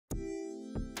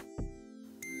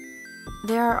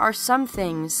There are some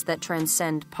things that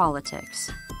transcend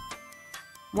politics.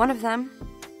 One of them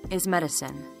is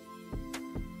medicine.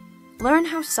 Learn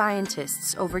how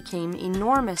scientists overcame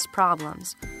enormous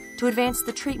problems to advance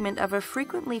the treatment of a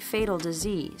frequently fatal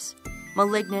disease,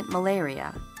 malignant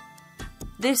malaria.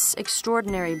 This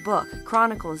extraordinary book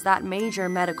chronicles that major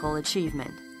medical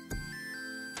achievement.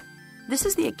 This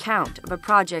is the account of a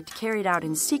project carried out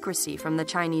in secrecy from the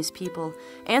Chinese people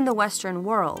and the Western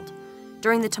world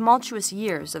during the tumultuous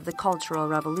years of the Cultural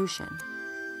Revolution.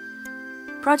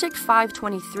 Project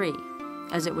 523,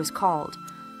 as it was called,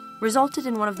 resulted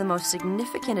in one of the most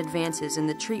significant advances in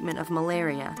the treatment of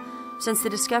malaria since the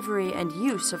discovery and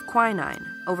use of quinine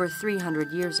over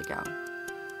 300 years ago.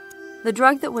 The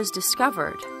drug that was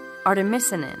discovered,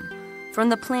 artemisinin, from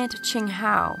the plant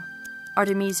Qinghao,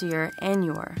 Artemisia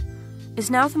annua, is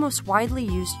now the most widely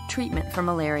used treatment for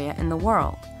malaria in the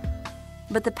world.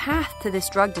 But the path to this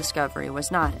drug discovery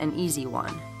was not an easy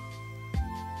one.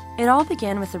 It all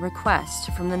began with a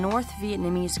request from the North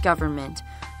Vietnamese Government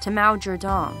to Mao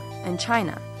Zedong and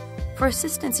China for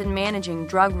assistance in managing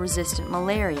drug-resistant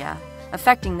malaria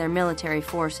affecting their military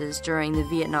forces during the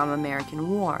Vietnam-American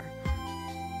War.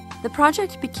 The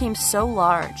project became so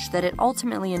large that it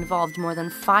ultimately involved more than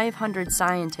 500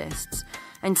 scientists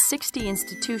and 60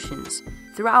 institutions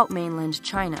throughout mainland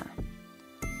China.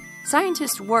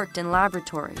 Scientists worked in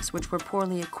laboratories which were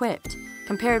poorly equipped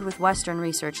compared with Western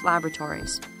research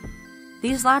laboratories.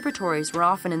 These laboratories were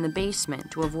often in the basement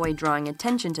to avoid drawing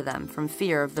attention to them from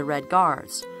fear of the Red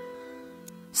Guards.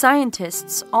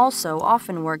 Scientists also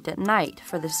often worked at night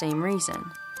for the same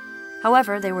reason.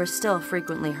 However, they were still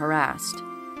frequently harassed.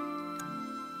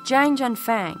 Zhang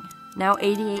Jianfang, now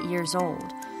 88 years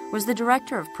old, was the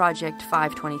director of Project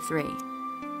 523.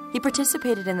 He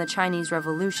participated in the Chinese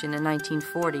Revolution in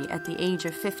 1940 at the age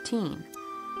of 15.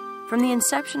 From the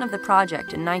inception of the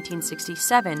project in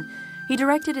 1967, he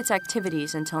directed its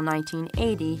activities until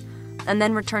 1980, and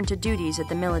then returned to duties at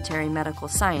the Military Medical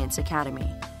Science Academy.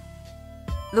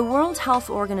 The World Health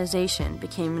Organization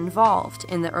became involved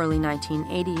in the early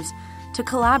 1980s to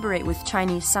collaborate with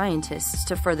Chinese scientists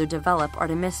to further develop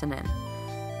artemisinin.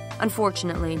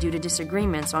 Unfortunately, due to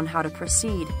disagreements on how to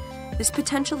proceed, this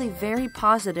potentially very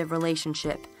positive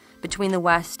relationship between the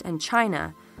West and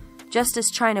China, just as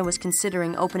China was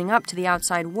considering opening up to the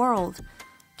outside world,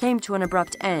 came to an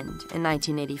abrupt end in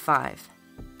 1985.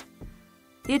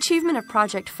 The achievement of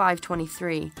Project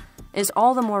 523 is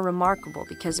all the more remarkable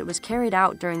because it was carried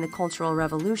out during the Cultural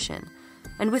Revolution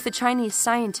and with the Chinese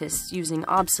scientists using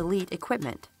obsolete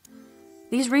equipment.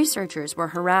 These researchers were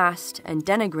harassed and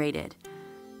denigrated,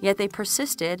 yet they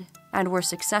persisted and were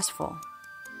successful.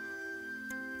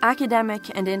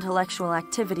 Academic and intellectual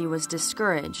activity was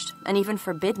discouraged and even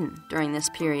forbidden during this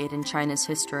period in China's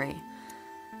history.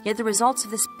 Yet the results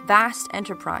of this vast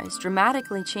enterprise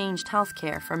dramatically changed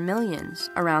healthcare for millions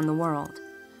around the world.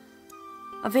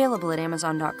 Available at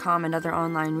Amazon.com and other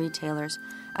online retailers,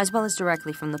 as well as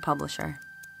directly from the publisher.